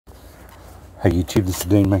Hey YouTube, this is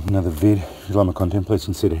Dean making another vid. If you like my content, please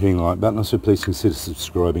consider hitting the like button. Also, please consider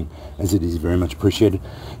subscribing, as it is very much appreciated.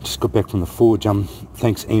 Just got back from the forge.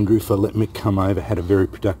 Thanks Andrew for letting me come over. Had a very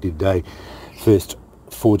productive day. First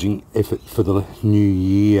forging effort for the new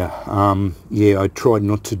year. Yeah, I tried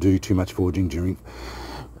not to do too much forging during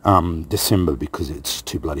December because it's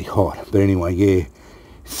too bloody hot. But anyway, yeah,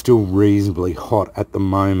 still reasonably hot at the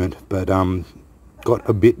moment, but got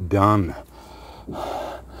a bit done.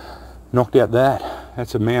 Knocked out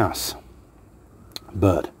that's a mouse,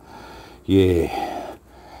 but yeah,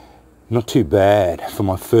 not too bad for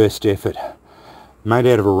my first effort. Made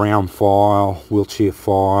out of a round file, wheelchair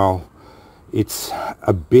file. It's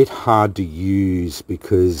a bit hard to use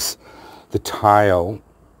because the tail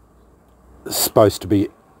is supposed to be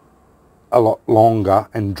a lot longer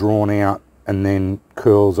and drawn out and then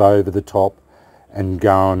curls over the top and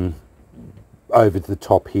going over the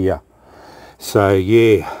top here. So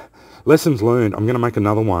yeah, lessons learned. I'm going to make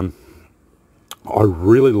another one. I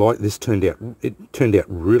really like this. It turned out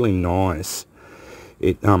really nice.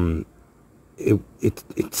 It's a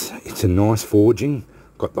nice forging.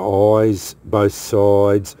 Got the eyes both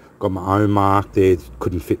sides. Got my own mark there.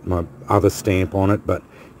 Couldn't fit my other stamp on it, but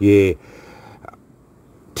yeah,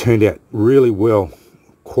 turned out really well.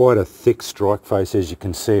 Quite a thick strike face, as you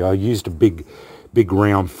can see. I used a big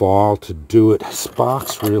round file to do it.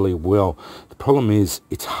 Sparks really well. The problem is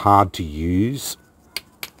it's hard to use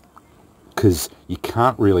because you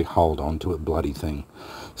can't really hold on to it, bloody thing.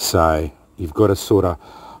 So you've got to sort of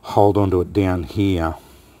hold onto it down here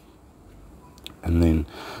and then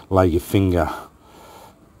lay your finger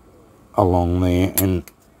along there and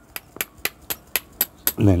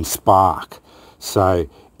then spark. So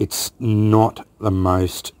it's not the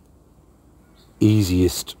most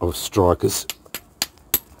easiest of strikers.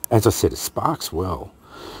 As I said, it sparks well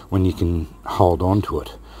when you can hold on to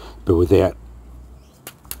it, but without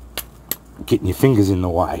getting your fingers in the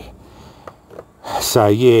way. So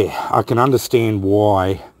yeah, I can understand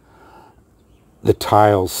why the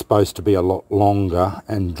tail's supposed to be a lot longer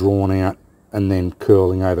and drawn out and then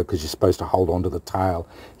curling over, because you're supposed to hold on to the tail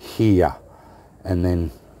here and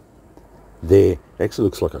then there. It actually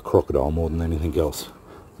looks like a crocodile more than anything else.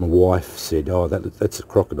 My wife said, oh, that's a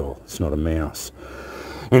crocodile, it's not a mouse.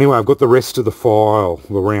 Anyway, I've got the rest of the file,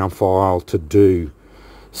 the round file, to do.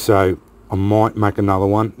 So I might make another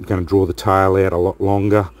one. I'm going to draw the tail out a lot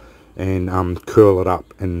longer and curl it up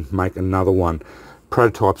and make another one.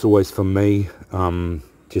 Prototype's always for me,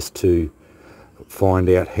 just to find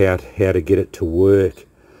out how to get it to work.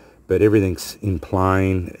 But everything's in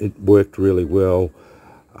plane. It worked really well.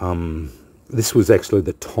 This was actually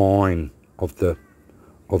the tine of the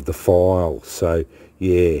file. So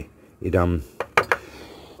yeah, it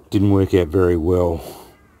didn't work out very well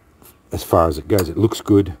as far as it goes. It looks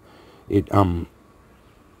good.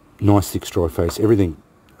 Nice thick strike face. Everything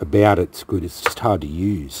about it's good. It's just hard to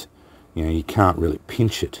use. You know, you can't really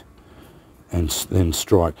pinch it and then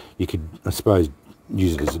strike. You could, I suppose,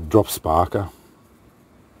 use it as a drop sparker,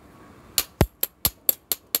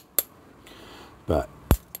 but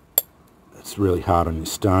it's really hard on your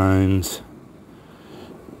stones,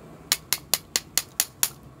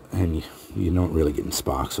 and you're not really getting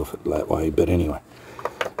sparks off it that way. But anyway,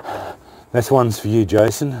 that's one's for you,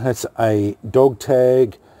 Jason. That's a dog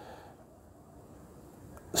tag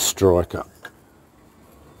striker.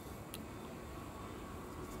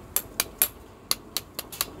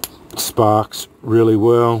 Sparks really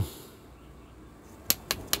well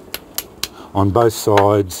on both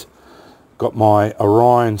sides. Got my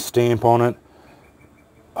Orion stamp on it.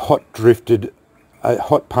 Hot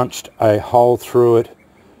punched a hole through it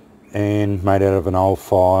and made out of an old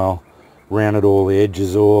file. Rounded all the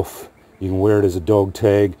edges off. You can wear it as a dog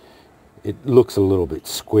tag. It looks a little bit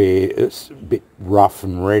square. It's a bit rough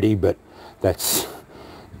and ready, but that's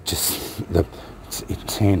just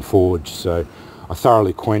it's hand forged. So I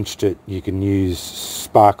thoroughly quenched it. You can use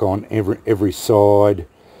spark on every side.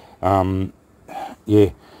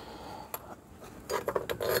 Yeah,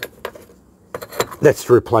 that's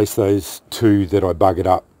to replace those two that I buggered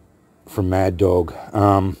up from Mad Dog.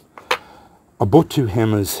 I bought two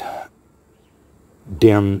hammers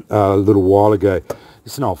down a little while ago.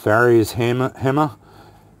 This is an old Farrier's hammer,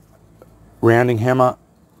 rounding hammer.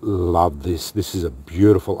 Love this. This is a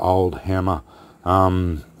beautiful old hammer.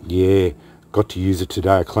 Yeah, got to use it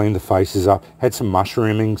today. I cleaned the faces up. Had some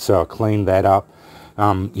mushrooming, so I cleaned that up.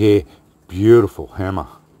 Yeah, beautiful hammer.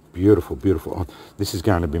 Beautiful, beautiful. This is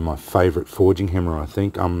going to be my favourite forging hammer, I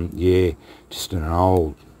think. Yeah, just an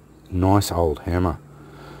old, nice old hammer.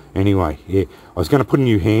 Anyway, yeah, I was going to put a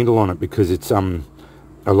new handle on it because it's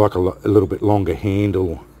I like a little bit longer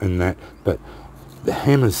handle and that, but the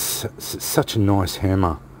hammer's such a nice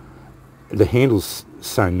hammer. The handle's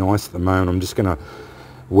so nice at the moment. I'm just going to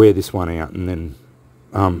wear this one out and then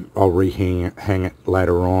I'll hang it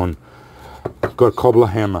later on. I've got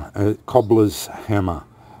a cobbler's hammer,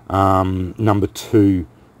 number 2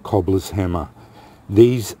 cobbler's hammer.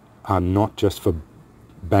 These are not just for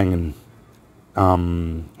banging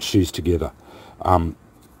shoes together.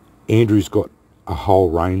 Andrew's got a whole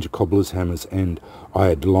range of cobbler's hammers, and I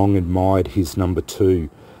had long admired his number 2,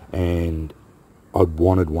 and I'd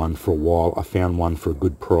wanted one for a while. I found one for a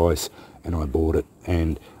good price and I bought it,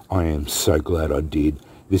 and I am so glad I did.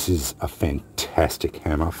 This is a fantastic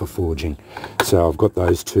hammer for forging. So I've got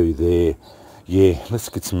those 2 there. Yeah, let's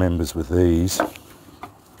get some embers with these.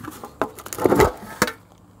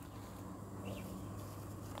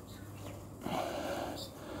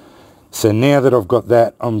 So now that I've got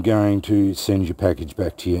that, I'm going to send your package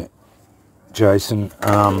back to you, Jason.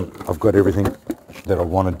 I've got everything that I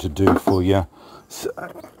wanted to do for you. So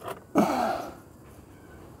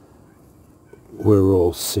we're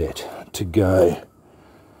all set to go.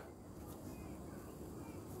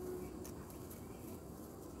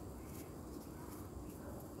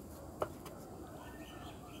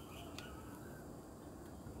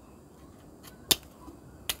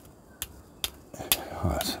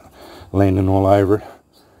 Right. Landing all over it.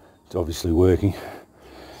 It's obviously working.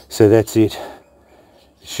 So that's it.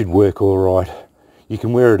 It should work all right. You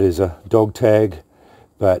can wear it as a dog tag,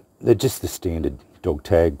 but they're just the standard dog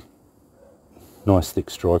tag. Nice thick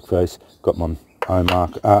strike face. Got my own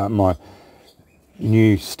mark, my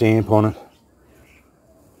new stamp on it.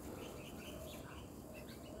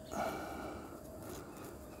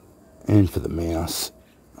 And for the mouse,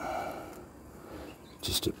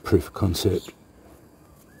 just a proof of concept.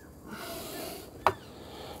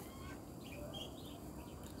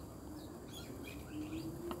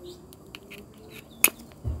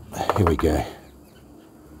 Here we go.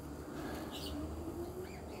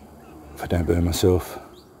 If I don't burn myself,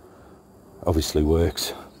 obviously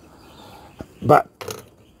works. But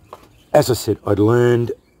as I said, I'd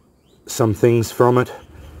learned some things from it.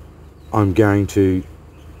 I'm going to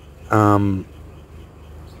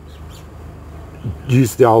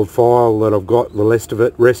use the old file that I've got, the rest of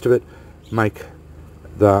it, make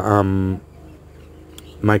the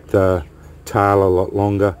tail a lot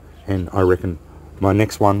longer, and I reckon my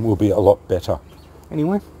next one will be a lot better.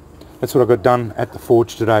 Anyway, that's what I got done at the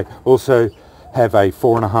forge today. Also have a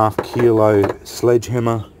 4.5 kilo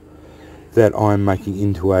sledgehammer that I'm making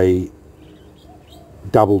into a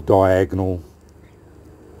double diagonal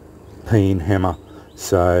peen hammer.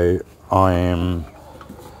 So I am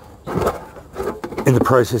in the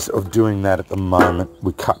process of doing that at the moment.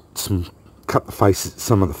 We cut some of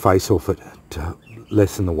the face off it to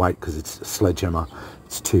lessen the weight because it's a sledgehammer.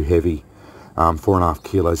 It's too heavy. 4.5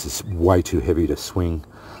 kilos is way too heavy to swing.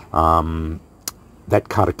 That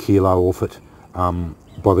cut a kilo off it.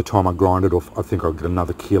 By the time I grind it off, I think I'll get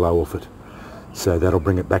another kilo off it. So that'll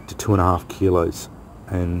bring it back to 2.5 kilos.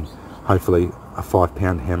 And hopefully a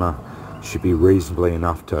 5-pound hammer should be reasonably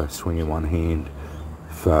enough to swing in one hand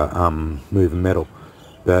for moving metal.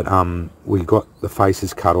 But we got the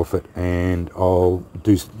faces cut off it, and I'll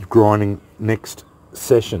do grinding next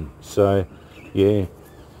session. So yeah.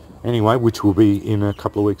 Anyway, which will be in a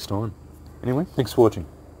couple of weeks' time. Anyway, thanks for watching.